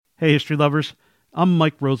Hey, history lovers. I'm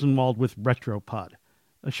Mike Rosenwald with Retropod,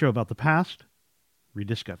 a show about the past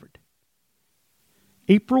rediscovered.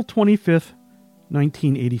 April 25th,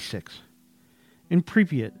 1986. In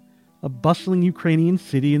Pripyat, a bustling Ukrainian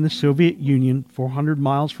city in the Soviet Union 400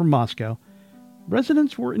 miles from Moscow,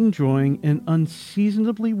 residents were enjoying an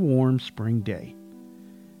unseasonably warm spring day.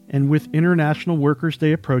 And with International Workers'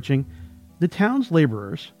 Day approaching, the town's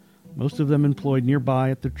laborers, most of them employed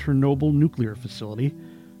nearby at the Chernobyl nuclear facility,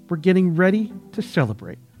 were getting ready to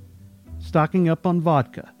celebrate, stocking up on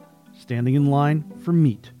vodka, standing in line for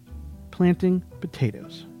meat, planting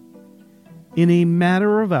potatoes. In a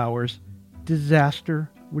matter of hours,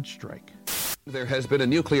 disaster would strike. There has been a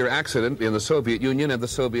nuclear accident in the Soviet Union, and the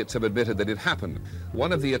Soviets have admitted that it happened.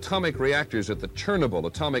 One of the atomic reactors at the Chernobyl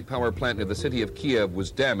atomic power plant near the city of Kiev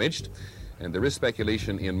was damaged, and there is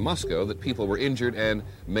speculation in Moscow that people were injured and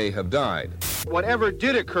may have died. Whatever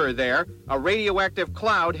did occur there, a radioactive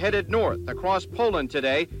cloud headed north across Poland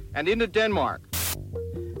today and into Denmark.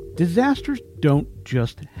 Disasters don't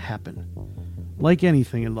just happen. Like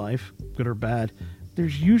anything in life, good or bad,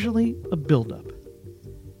 there's usually a buildup.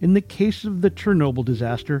 In the case of the Chernobyl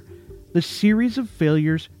disaster, the series of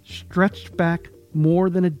failures stretched back more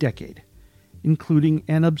than a decade, including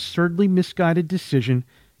an absurdly misguided decision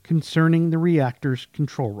concerning the reactor's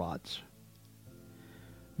control rods.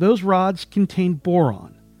 Those rods contained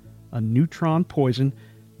boron, a neutron poison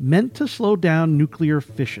meant to slow down nuclear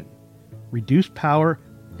fission, reduce power,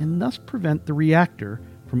 and thus prevent the reactor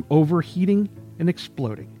from overheating and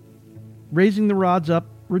exploding. Raising the rods up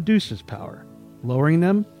reduces power. Lowering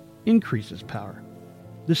them increases power.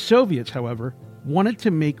 The Soviets, however, wanted to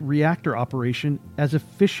make reactor operation as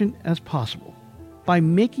efficient as possible by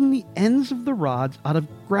making the ends of the rods out of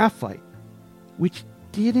graphite, which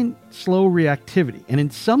didn't slow reactivity and in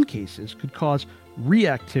some cases could cause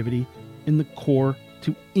reactivity in the core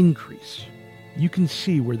to increase. You can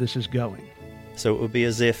see where this is going. So it would be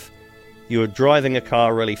as if you were driving a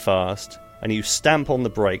car really fast and you stamp on the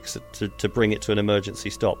brakes to bring it to an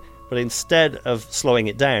emergency stop. But instead of slowing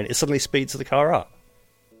it down, it suddenly speeds the car up.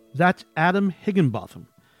 That's Adam Higginbotham,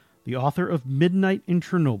 the author of Midnight in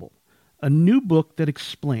Chernobyl, a new book that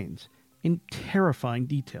explains, in terrifying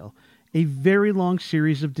detail, a very long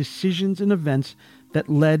series of decisions and events that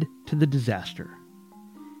led to the disaster.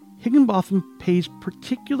 Higginbotham pays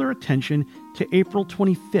particular attention to April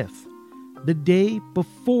 25th, the day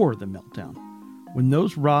before the meltdown, when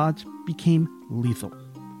those rods became lethal.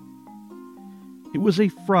 It was a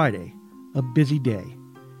Friday, a busy day.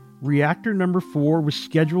 Reactor number 4 was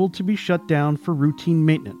scheduled to be shut down for routine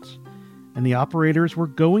maintenance, and the operators were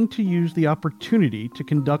going to use the opportunity to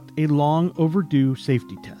conduct a long overdue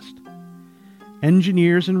safety test.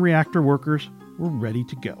 Engineers and reactor workers were ready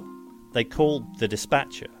to go. They called the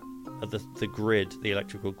dispatcher at the grid, the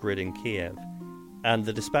electrical grid in Kiev, and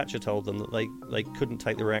the dispatcher told them that they couldn't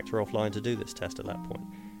take the reactor offline to do this test at that point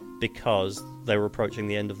because they were approaching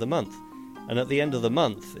the end of the month. And at the end of the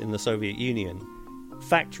month in the Soviet Union,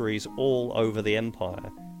 factories all over the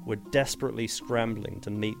empire were desperately scrambling to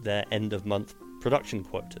meet their end-of-month production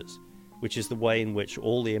quotas, which is the way in which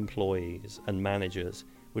all the employees and managers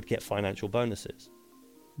would get financial bonuses.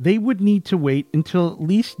 They would need to wait until at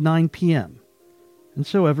least 9 p.m., and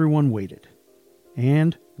so everyone waited.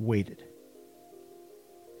 And waited.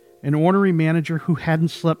 An ornery manager who hadn't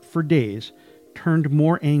slept for days turned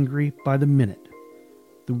more angry by the minute.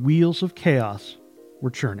 The wheels of chaos were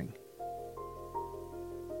churning.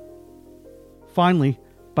 Finally,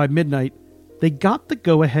 by midnight, they got the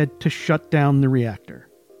go-ahead to shut down the reactor.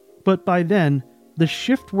 But by then, the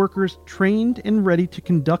shift workers trained and ready to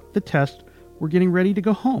conduct the test were getting ready to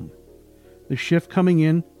go home. The shift coming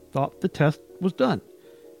in thought the test was done.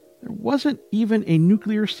 There wasn't even a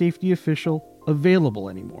nuclear safety official available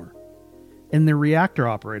anymore. And the reactor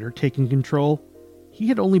operator taking control, he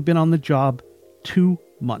had only been on the job 2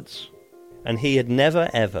 months. And he had never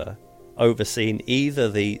ever overseen either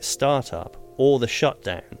the startup or the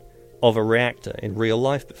shutdown of a reactor in real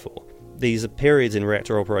life before. These are periods in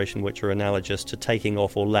reactor operation which are analogous to taking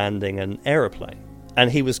off or landing an aeroplane.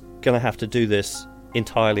 And he was going to have to do this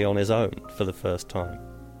entirely on his own for the first time.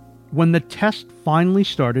 When the test finally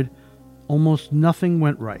started, almost nothing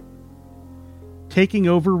went right. Taking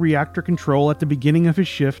over reactor control at the beginning of his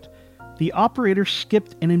shift, the operator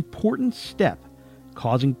skipped an important step,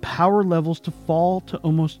 causing power levels to fall to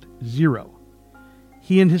almost zero.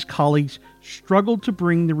 He and his colleagues struggled to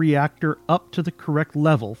bring the reactor up to the correct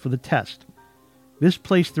level for the test. This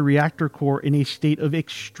placed the reactor core in a state of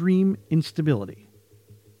extreme instability.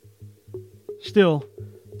 Still,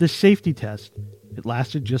 the safety test, it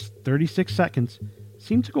lasted just 36 seconds,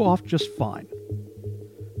 seemed to go off just fine.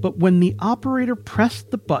 But when the operator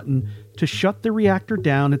pressed the button to shut the reactor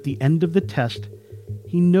down at the end of the test,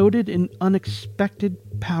 he noted an unexpected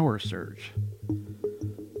power surge.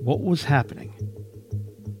 What was happening?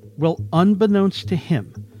 Well, unbeknownst to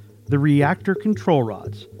him, the reactor control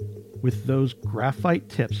rods, with those graphite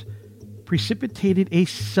tips, precipitated a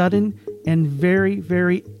sudden and very,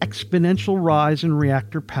 very exponential rise in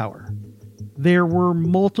reactor power. There were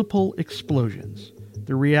multiple explosions.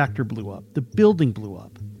 The reactor blew up. The building blew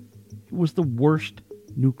up. It was the worst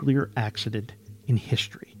nuclear accident in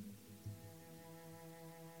history.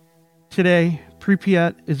 Today,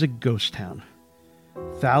 Pripyat is a ghost town.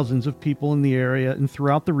 Thousands of people in the area and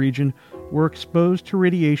throughout the region were exposed to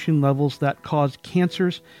radiation levels that caused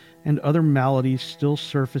cancers and other maladies still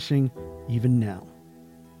surfacing even now.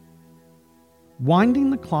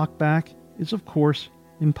 Winding the clock back is, of course,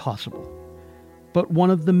 impossible. But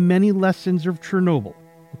one of the many lessons of Chernobyl,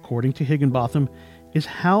 according to Higginbotham, is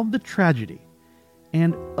how the tragedy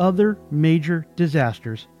and other major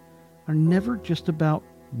disasters are never just about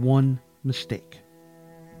one mistake.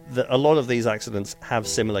 A lot of these accidents have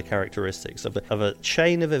similar characteristics of a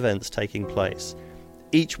chain of events taking place,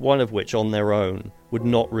 each one of which on their own would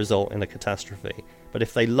not result in a catastrophe. But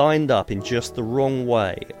if they lined up in just the wrong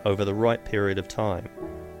way over the right period of time,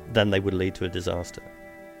 then they would lead to a disaster.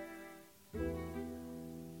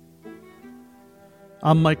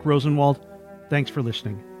 I'm Mike Rosenwald. Thanks for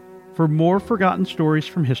listening. For more forgotten stories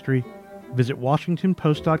from history, visit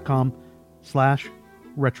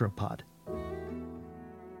WashingtonPost.com/retropod.